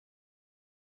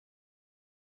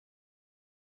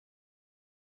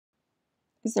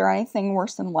Is there anything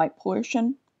worse than light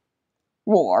pollution?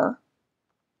 War.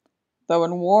 Though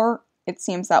in war, it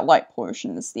seems that light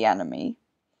pollution is the enemy.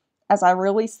 As I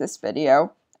release this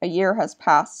video, a year has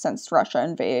passed since Russia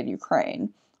invaded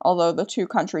Ukraine, although the two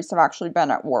countries have actually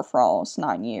been at war for almost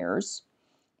 9 years.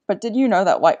 But did you know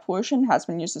that light pollution has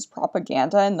been used as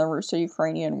propaganda in the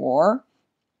Russo-Ukrainian war?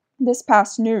 This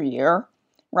past New Year,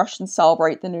 Russians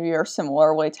celebrate the New Year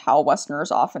similarly to how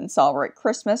Westerners often celebrate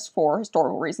Christmas for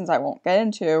historical reasons I won't get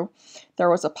into. There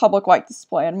was a public light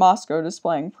display in Moscow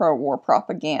displaying pro-war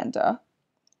propaganda.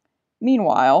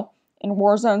 Meanwhile, in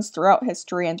war zones throughout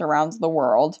history and around the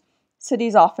world,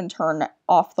 cities often turn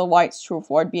off the lights to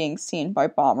avoid being seen by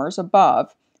bombers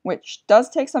above, which does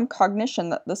take some cognition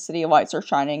that the city lights are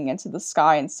shining into the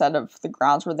sky instead of the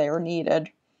grounds where they are needed.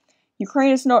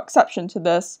 Ukraine is no exception to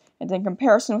this, and in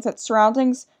comparison with its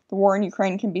surroundings, the war in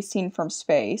Ukraine can be seen from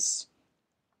space.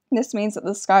 This means that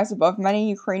the skies above many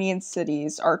Ukrainian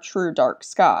cities are true dark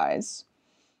skies.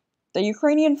 The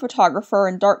Ukrainian photographer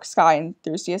and dark sky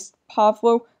enthusiast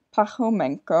Pavlo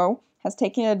Pachomenko has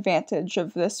taken advantage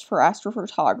of this for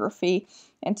astrophotography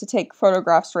and to take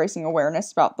photographs raising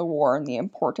awareness about the war and the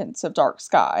importance of dark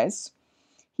skies.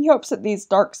 He hopes that these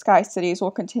dark sky cities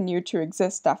will continue to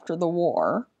exist after the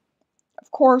war. Of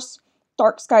course,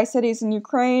 dark sky cities in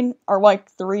Ukraine are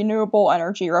like the renewable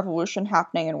energy revolution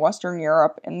happening in Western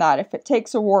Europe in that if it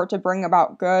takes a war to bring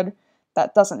about good,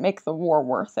 that doesn't make the war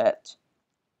worth it.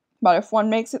 But if one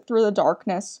makes it through the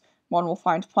darkness, one will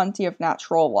find plenty of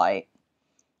natural light.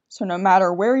 So no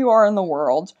matter where you are in the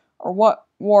world, or what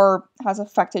war has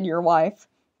affected your life,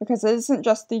 because it isn't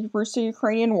just the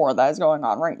Russo-Ukrainian war that is going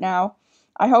on right now,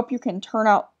 I hope you can turn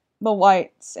out the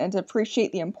lights and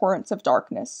appreciate the importance of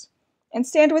darkness. And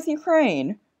stand with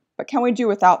Ukraine! But can we do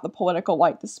without the political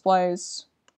light displays?